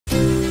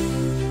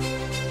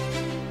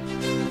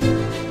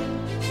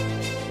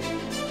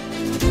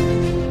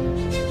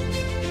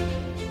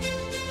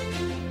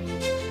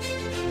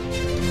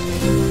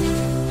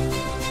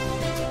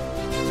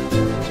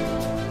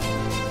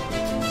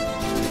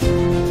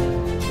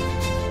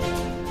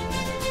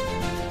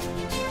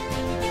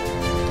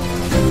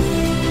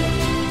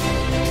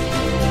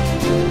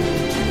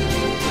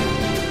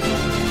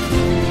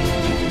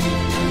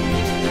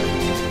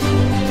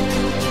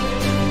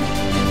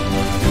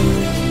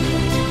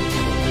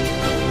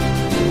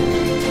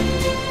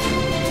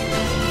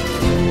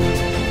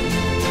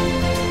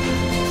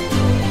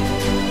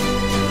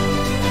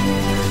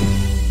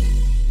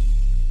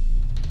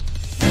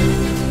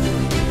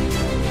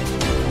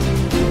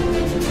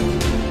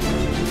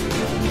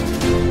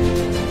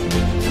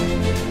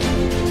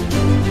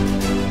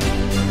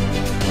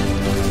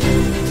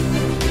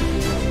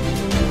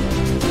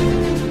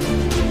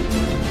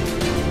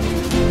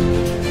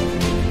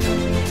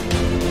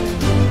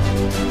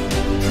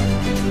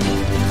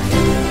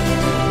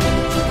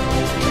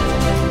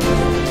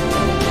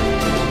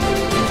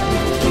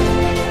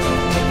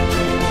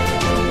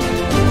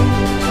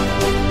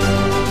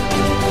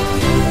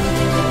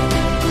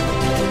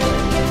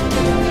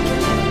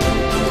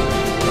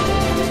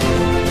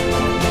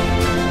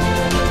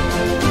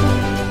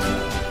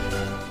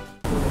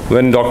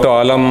When Dr.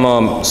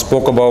 Alam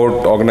spoke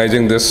about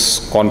organizing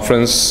this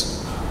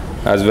conference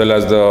as well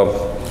as the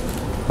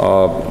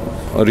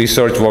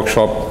research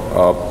workshop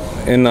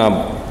in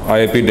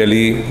IIP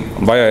Delhi,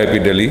 by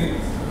IIP Delhi,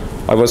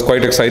 I was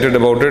quite excited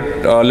about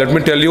it. Let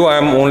me tell you, I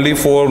am only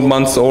 4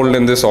 months old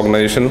in this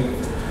organization.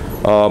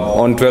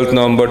 On 12th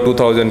November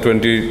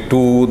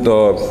 2022,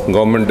 the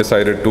government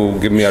decided to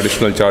give me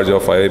additional charge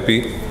of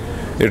IIP.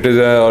 It is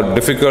a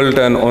difficult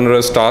and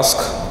onerous task,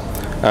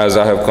 as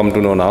I have come to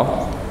know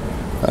now.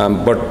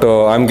 But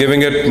I'm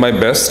giving it my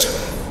best.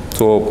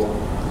 So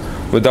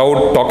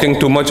without talking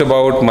too much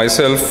about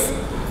myself,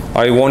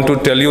 I want to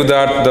tell you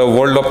that the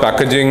world of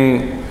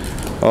packaging,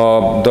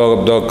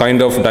 the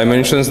kind of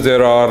dimensions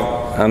there are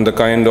and the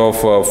kind of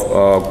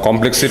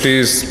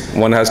complexities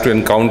one has to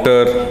encounter,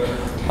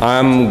 I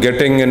am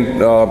getting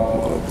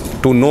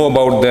to know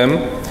about them,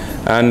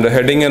 and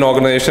heading an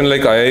organization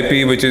like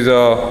IIP, which is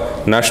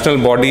a national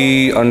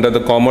body under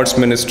the Commerce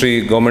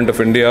Ministry, Government of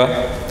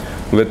India,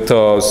 with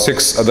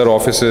 6 other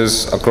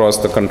offices across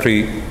the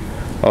country.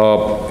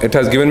 It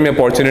has given me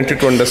opportunity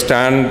to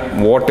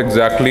understand what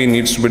exactly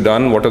needs to be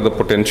done, what are the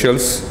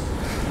potentials.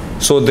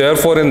 So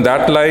therefore, in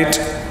that light,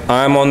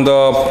 I am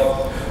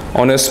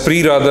on a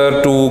spree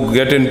rather to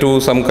get into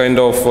some kind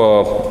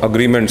of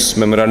agreements,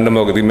 memorandum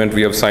of agreement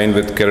we have signed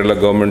with Kerala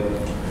government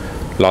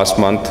last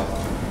month.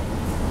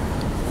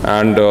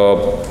 And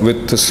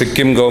with the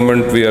Sikkim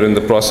government, we are in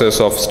the process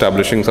of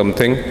establishing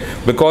something,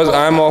 because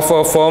I am of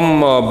a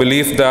firm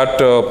belief that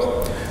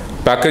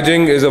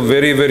packaging is a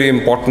very, very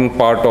important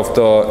part of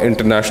the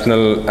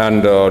international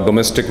and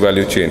domestic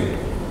value chain.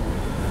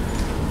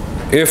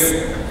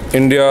 If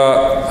India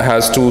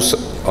has to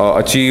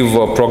achieve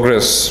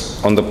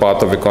progress on the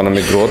path of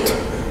economic growth,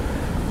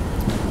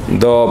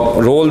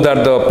 the role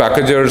that the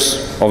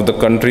packagers of the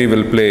country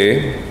will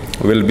play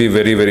will be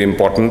very, very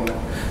important.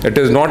 It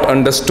is not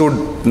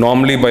understood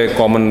normally by a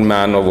common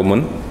man or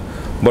woman,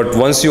 but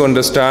once you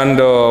understand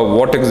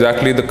what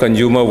exactly the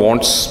consumer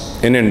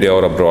wants in India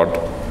or abroad,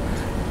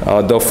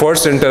 the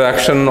first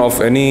interaction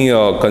of any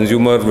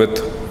consumer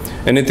with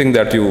anything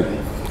that you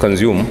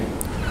consume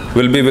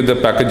will be with the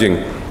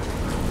packaging.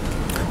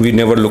 We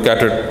never look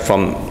at it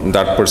from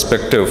that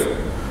perspective.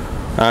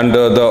 And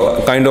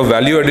the kind of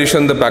value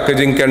addition the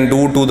packaging can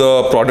do to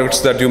the products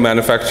that you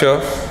manufacture,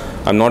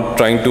 I'm not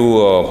trying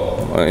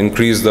to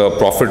increase the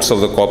profits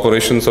of the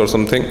corporations or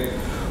something,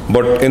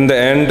 but in the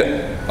end,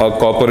 a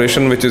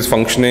corporation which is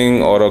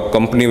functioning or a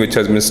company which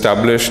has been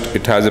established,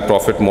 it has a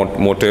profit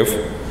motive.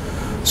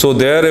 So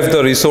there, if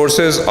the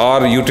resources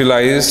are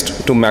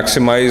utilized to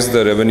maximize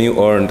the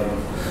revenue earned,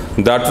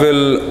 that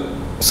will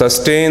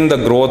sustain the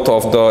growth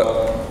of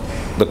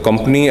the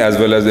company as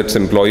well as its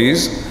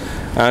employees,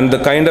 and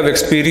the kind of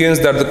experience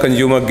that the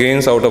consumer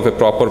gains out of a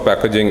proper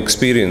packaging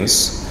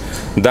experience,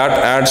 that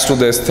adds to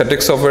the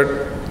aesthetics of it,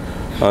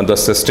 the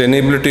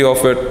sustainability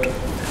of it,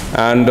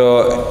 and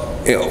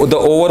the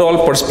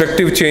overall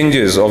perspective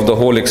changes of the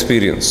whole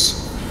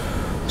experience.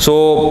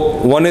 So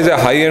one is a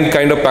high-end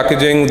kind of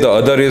packaging, the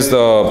other is the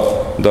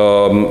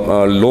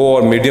low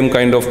or medium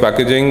kind of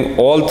packaging.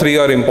 All three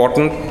are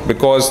important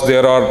because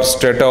there are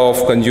strata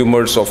of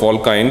consumers of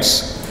all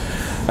kinds.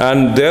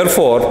 And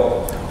therefore,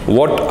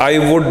 what I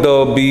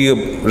would be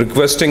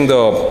requesting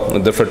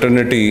the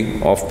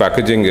fraternity of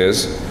packaging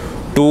is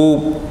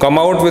to come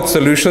out with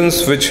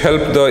solutions which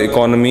help the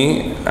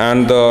economy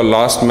and the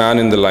last man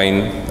in the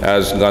line,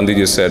 as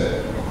Gandhiji said.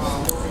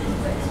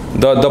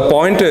 The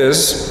point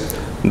is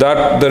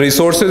that the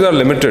resources are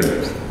limited,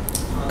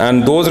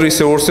 and those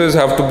resources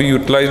have to be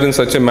utilized in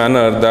such a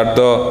manner that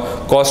the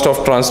cost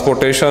of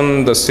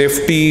transportation, the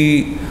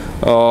safety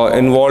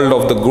involved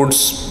of the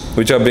goods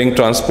which are being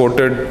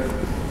transported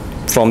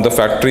from the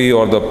factory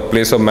or the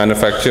place of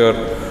manufacture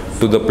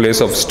to the place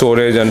of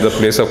storage and the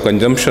place of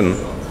consumption,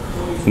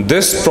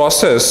 this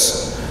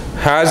process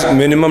has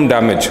minimum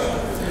damage,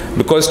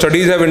 because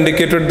studies have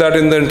indicated that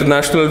in the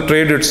international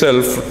trade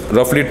itself,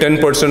 roughly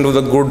 10% of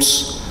the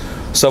goods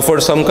suffer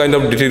some kind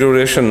of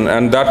deterioration,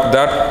 and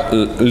that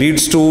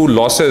leads to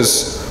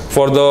losses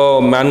for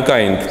the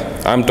mankind.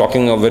 I'm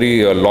talking a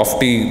very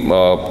lofty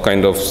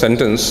kind of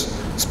sentence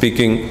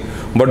speaking,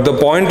 but the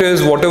point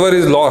is whatever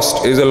is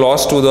a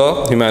loss to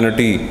the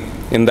humanity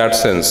in that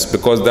sense,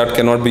 because that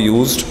cannot be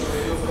used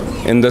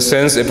in the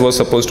sense it was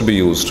supposed to be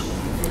used.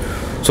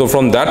 So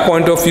from that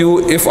point of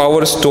view, if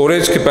our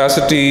storage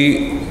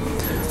capacity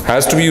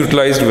has to be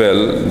utilized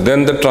well,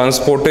 then the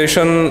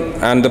transportation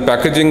and the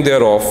packaging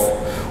thereof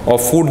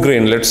of food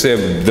grain, let's say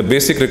the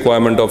basic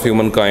requirement of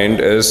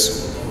humankind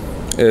is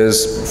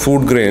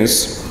food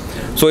grains.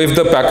 So if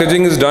the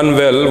packaging is done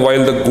well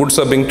while the goods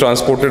are being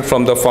transported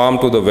from the farm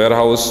to the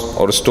warehouse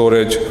or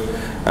storage,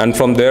 and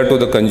from there to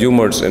the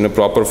consumers in a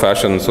proper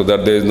fashion, so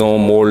that there is no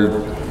mold,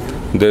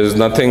 there is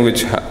nothing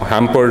which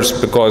hampers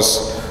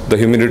because the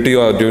humidity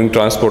or during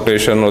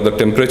transportation or the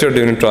temperature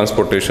during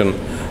transportation,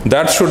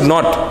 that should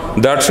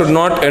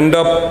not end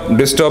up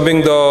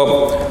disturbing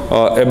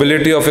the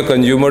ability of a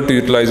consumer to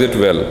utilize it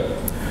well.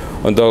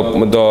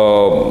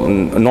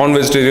 The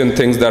non-vegetarian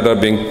things that are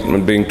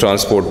being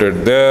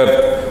transported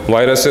there,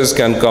 viruses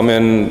can come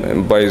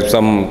in by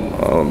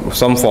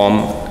some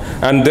form,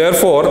 and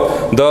therefore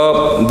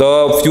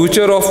the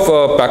future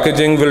of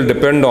packaging will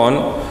depend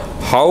on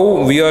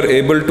how we are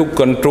able to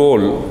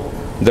control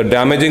the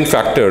damaging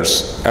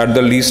factors at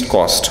the least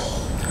cost.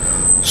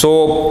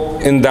 So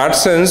in that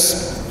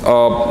sense,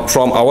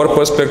 from our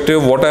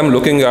perspective, what I'm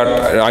looking at,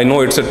 I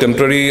know it's a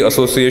temporary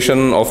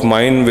association of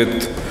mine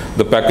with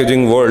the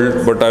packaging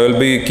world, but I will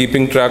be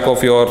keeping track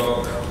of your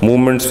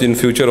movements in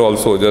future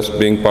also, just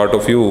being part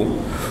of you.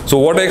 So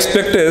what I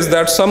expect is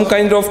that some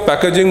kind of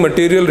packaging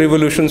material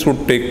revolutions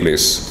would take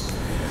place.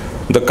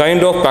 The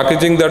kind of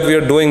packaging that we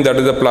are doing, that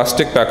is a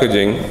plastic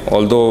packaging,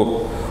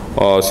 although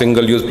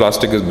single-use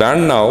plastic is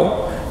banned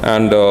now,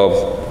 and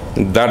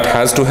that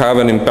has to have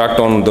an impact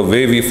on the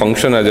way we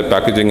function as a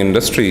packaging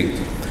industry.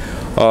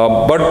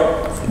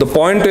 But the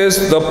point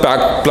is, the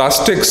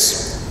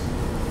plastics,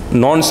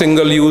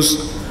 non-single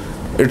use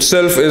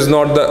itself is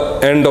not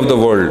the end of the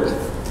world.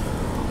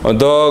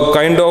 The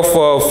kind of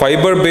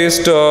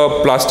fiber-based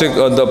plastic,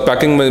 the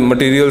packing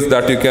materials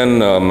that you can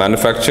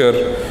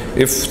manufacture,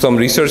 if some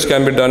research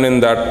can be done in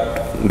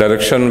that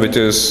direction, which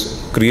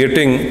is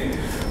creating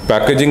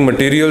packaging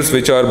materials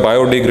which are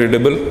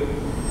biodegradable,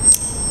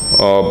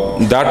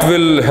 that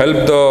will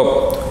help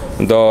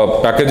the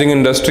packaging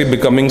industry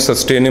becoming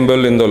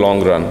sustainable in the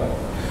long run.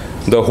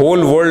 The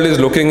whole world is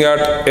looking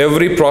at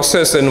every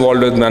process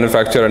involved with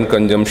manufacture and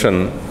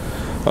consumption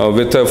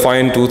with a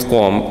fine-tooth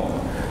comb.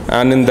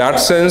 And in that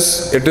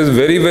sense, it is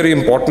very, very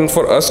important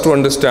for us to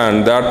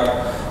understand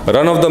that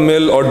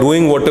run-of-the-mill or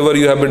doing whatever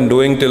you have been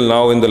doing till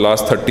now in the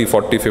last 30,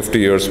 40, 50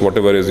 years,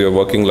 whatever is your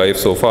working life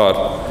so far,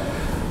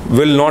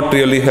 will not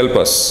really help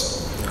us.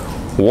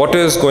 What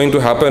is going to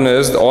happen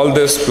is all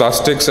this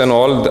plastics and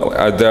all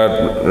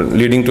that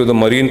leading to the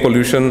marine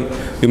pollution.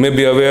 You may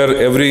be aware,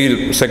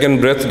 every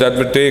second breath that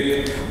we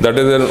take, that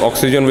is an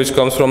oxygen which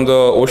comes from the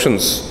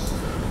oceans.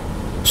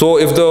 So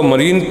if the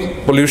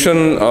marine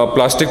pollution,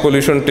 plastic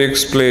pollution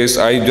takes place,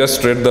 I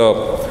just read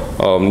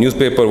the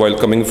newspaper while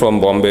coming from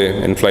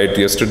Bombay in flight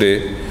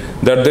yesterday,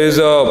 that there is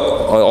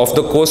off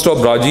the coast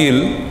of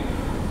Brazil,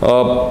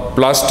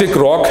 plastic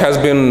rock has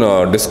been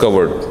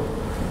discovered.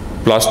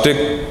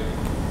 Plastic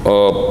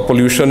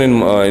pollution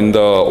in the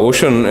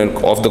ocean and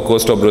off the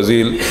coast of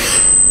Brazil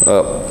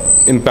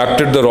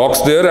impacted the rocks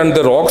there, and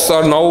the rocks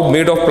are now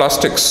made of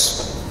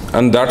plastics.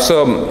 And that's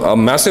a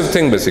massive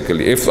thing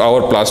basically. If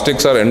our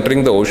plastics are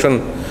entering the ocean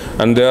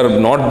and they are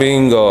not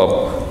being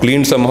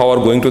cleaned somehow, or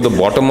going to the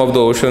bottom of the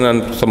ocean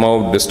and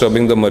somehow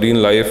disturbing the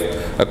marine life,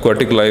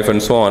 aquatic life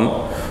and so on,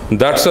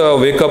 that's a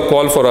wake-up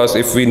call for us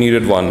if we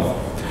needed one.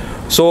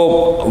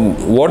 So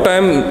what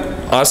I'm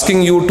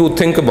asking you to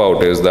think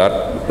about is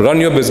that run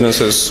your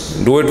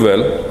businesses, do it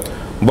well,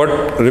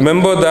 but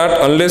remember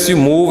that unless you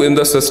move in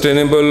the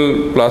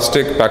sustainable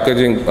plastic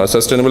packaging,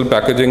 sustainable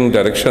packaging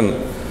direction,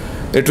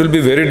 it will be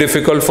very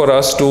difficult for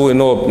us to,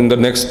 in the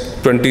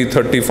next 20,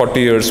 30,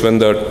 40 years when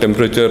the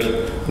temperature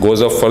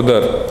goes up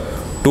further,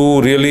 to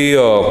really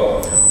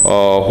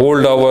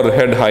hold our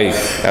head high,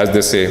 as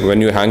they say, when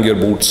you hang your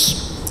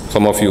boots,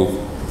 some of you.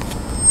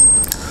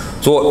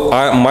 So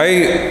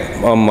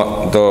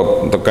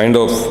the kind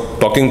of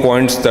talking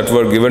points that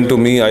were given to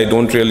me, I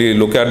don't really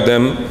look at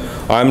them.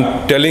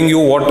 I'm telling you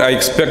what I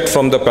expect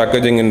from the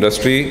packaging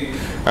industry,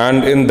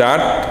 and in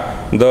that,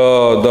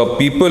 the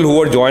people who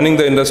are joining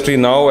the industry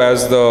now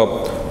as the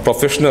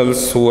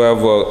professionals who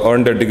have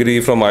earned a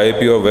degree from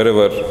IIP or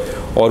wherever,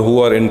 or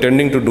who are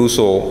intending to do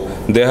so,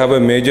 they have a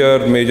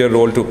major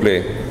role to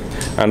play.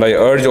 And I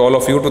urge all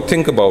of you to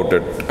think about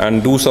it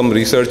and do some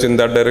research in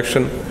that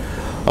direction.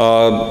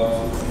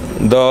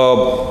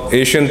 The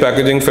Asian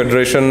Packaging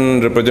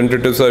Federation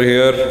representatives are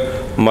here.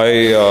 My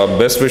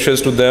best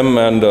wishes to them,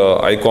 and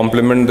I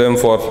compliment them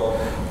for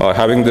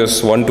having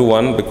this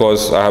one-to-one,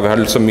 because I have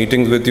had some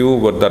meetings with you,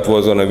 but that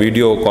was on a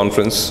video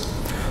conference.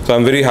 So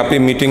I'm very happy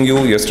meeting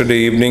you yesterday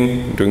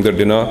evening during the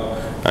dinner,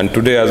 and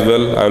today as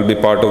well. I will be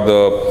part of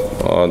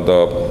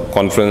the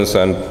conference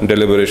and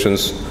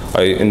deliberations.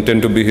 I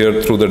intend to be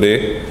here through the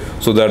day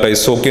so that I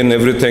soak in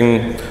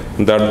everything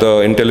that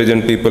the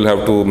intelligent people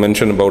have to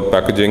mention about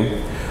packaging.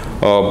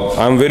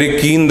 I'm very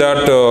keen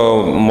that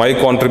my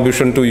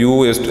contribution to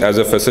you is as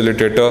a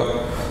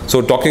facilitator.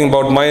 So talking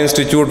about my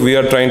institute, we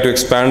are trying to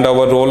expand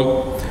our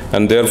role,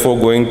 and therefore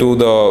going to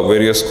the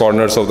various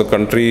corners of the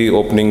country,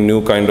 opening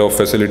new kind of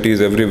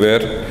facilities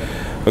everywhere.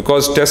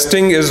 Because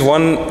testing is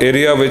one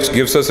area which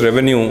gives us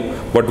revenue,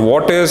 but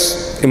what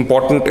is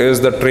important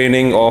is the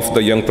training of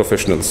the young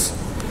professionals.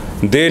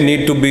 They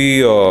need to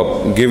be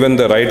given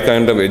the right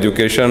kind of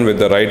education, with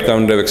the right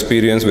kind of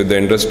experience with the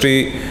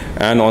industry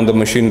and on the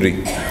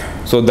machinery.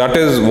 So that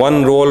is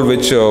one role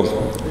which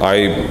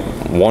I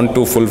want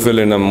to fulfill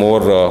in a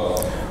more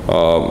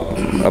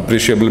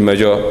appreciable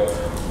measure.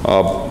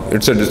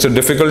 It's a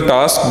difficult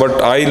task,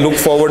 but I look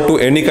forward to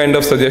any kind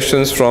of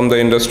suggestions from the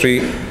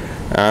industry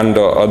and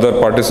other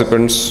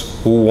participants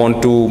who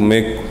want to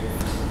make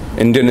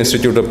Indian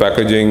Institute of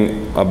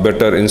Packaging a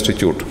better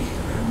institute.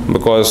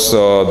 Because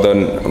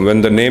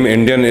when the name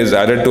Indian is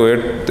added to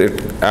it,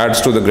 it adds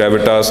to the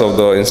gravitas of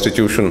the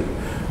institution.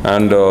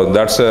 and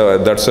that's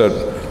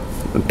a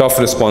tough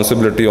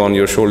responsibility on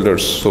your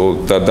shoulders. So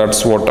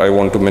that's what I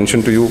want to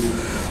mention to you.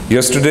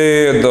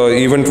 Yesterday, the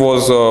event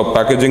was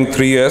Packaging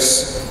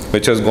 3S,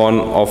 which has gone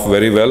off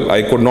very well.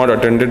 I could not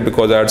attend it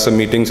because I had some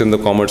meetings in the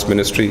Commerce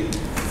Ministry.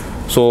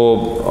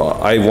 So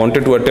I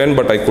wanted to attend,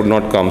 but I could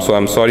not come. So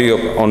I'm sorry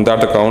on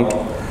that account.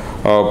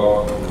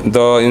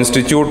 The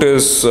institute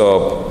is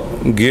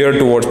geared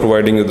towards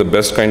providing you the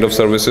best kind of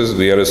services.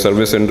 We are a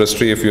service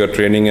industry if you are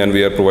training, and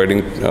we are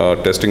providing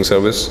testing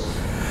service.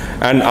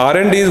 And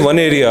R&D is one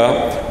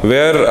area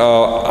where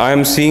I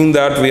am seeing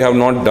that we have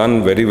not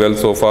done very well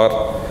so far,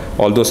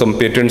 although some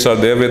patents are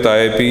there with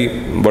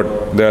IIP,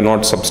 but they are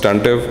not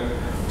substantive.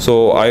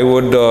 So I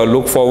would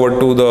look forward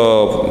to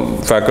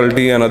the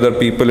faculty and other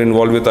people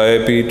involved with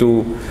IIP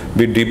to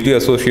be deeply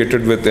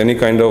associated with any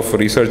kind of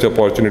research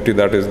opportunity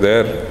that is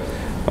there.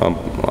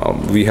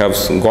 We have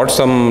got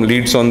some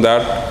leads on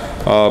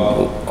that.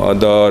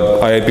 The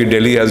IIP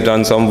Delhi has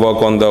done some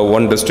work on the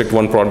one district,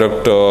 one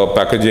product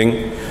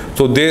packaging.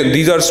 So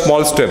these are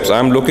small steps.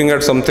 I'm looking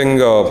at something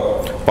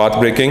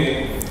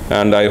path-breaking,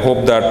 and I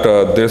hope that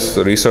this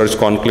research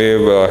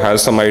conclave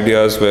has some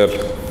ideas where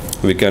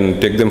we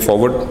can take them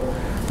forward.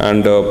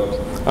 And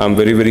I'm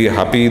very, very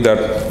happy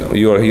that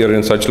you are here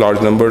in such large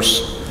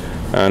numbers.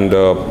 And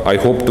I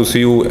hope to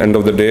see you end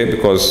of the day,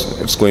 because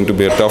it's going to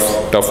be a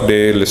tough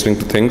day listening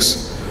to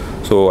things.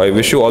 So I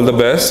wish you all the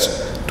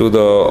best to the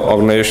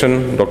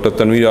organization, Dr.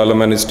 Tanveer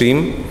Alam and his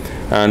team,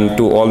 and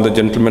to all the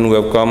gentlemen who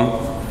have come.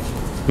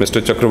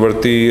 Mr.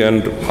 Chakravarti,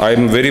 and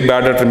I'm very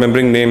bad at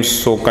remembering names,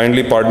 so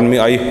kindly pardon me.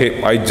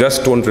 I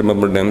just don't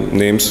remember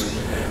names.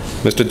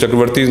 Mr.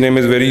 Chakravarti's name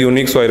is very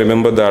unique, so I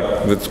remember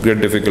that with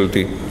great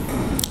difficulty.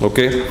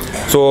 Okay,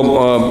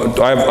 so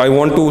I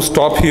want to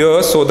stop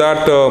here so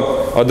that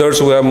others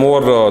who have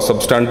more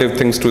substantive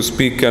things to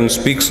speak can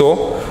speak.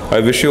 So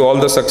I wish you all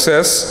the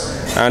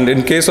success, and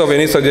in case of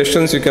any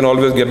suggestions, you can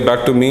always get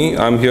back to me.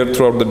 I'm here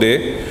throughout the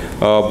day.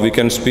 We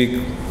can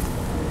speak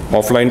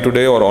offline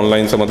today or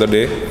online some other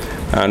day.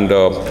 And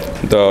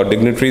the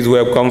dignitaries who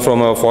have come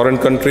from a foreign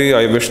country,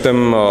 I wish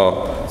them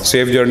a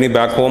safe journey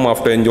back home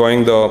after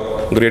enjoying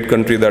the great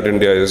country that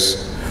India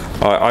is.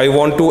 I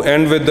want to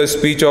end with the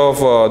speech of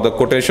the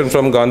quotation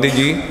from Gandhi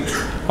ji,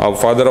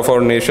 father of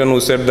our nation,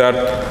 who said that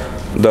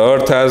the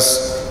earth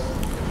has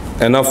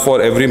enough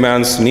for every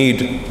man's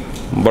need,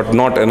 but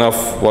not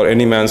enough for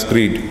any man's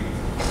greed.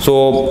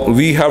 So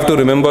we have to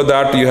remember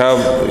that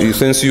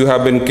since you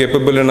have been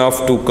capable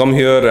enough to come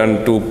here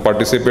and to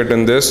participate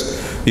in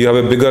this, you have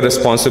a bigger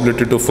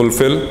responsibility to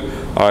fulfill.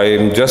 I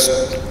am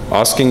just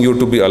asking you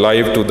to be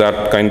alive to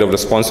that kind of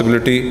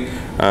responsibility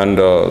and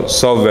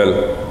serve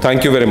well.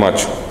 Thank you very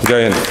much.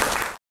 Jai Hind.